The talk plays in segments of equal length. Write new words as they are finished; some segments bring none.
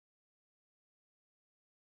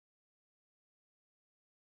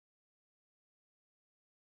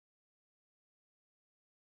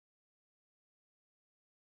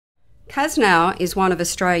Cazneaux is one of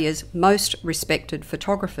Australia's most respected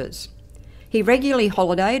photographers. He regularly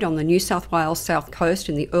holidayed on the New South Wales south coast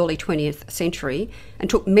in the early 20th century and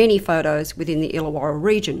took many photos within the Illawarra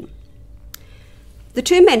region. The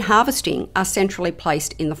two men harvesting are centrally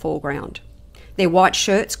placed in the foreground. Their white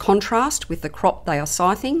shirts contrast with the crop they are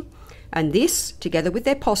scything, and this, together with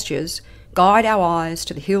their postures, guide our eyes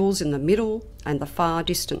to the hills in the middle and the far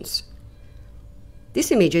distance.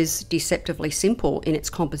 This image is deceptively simple in its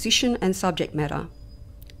composition and subject matter,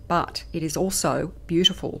 but it is also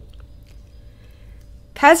beautiful.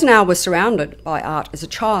 Cazneaux was surrounded by art as a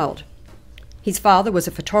child. His father was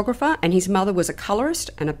a photographer and his mother was a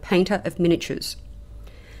colourist and a painter of miniatures.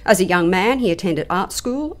 As a young man, he attended art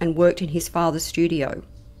school and worked in his father's studio.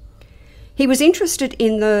 He was interested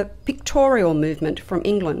in the pictorial movement from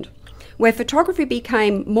England, where photography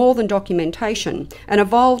became more than documentation and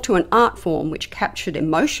evolved to an art form which captured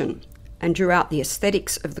emotion and drew out the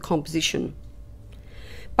aesthetics of the composition.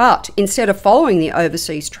 But instead of following the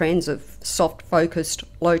overseas trends of soft-focused,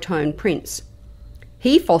 low-tone prints,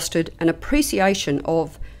 he fostered an appreciation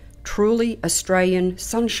of truly Australian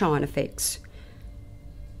sunshine effects.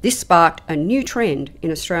 This sparked a new trend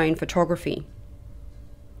in Australian photography.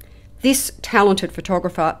 This talented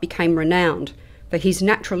photographer became renowned for his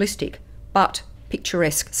naturalistic but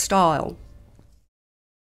picturesque style.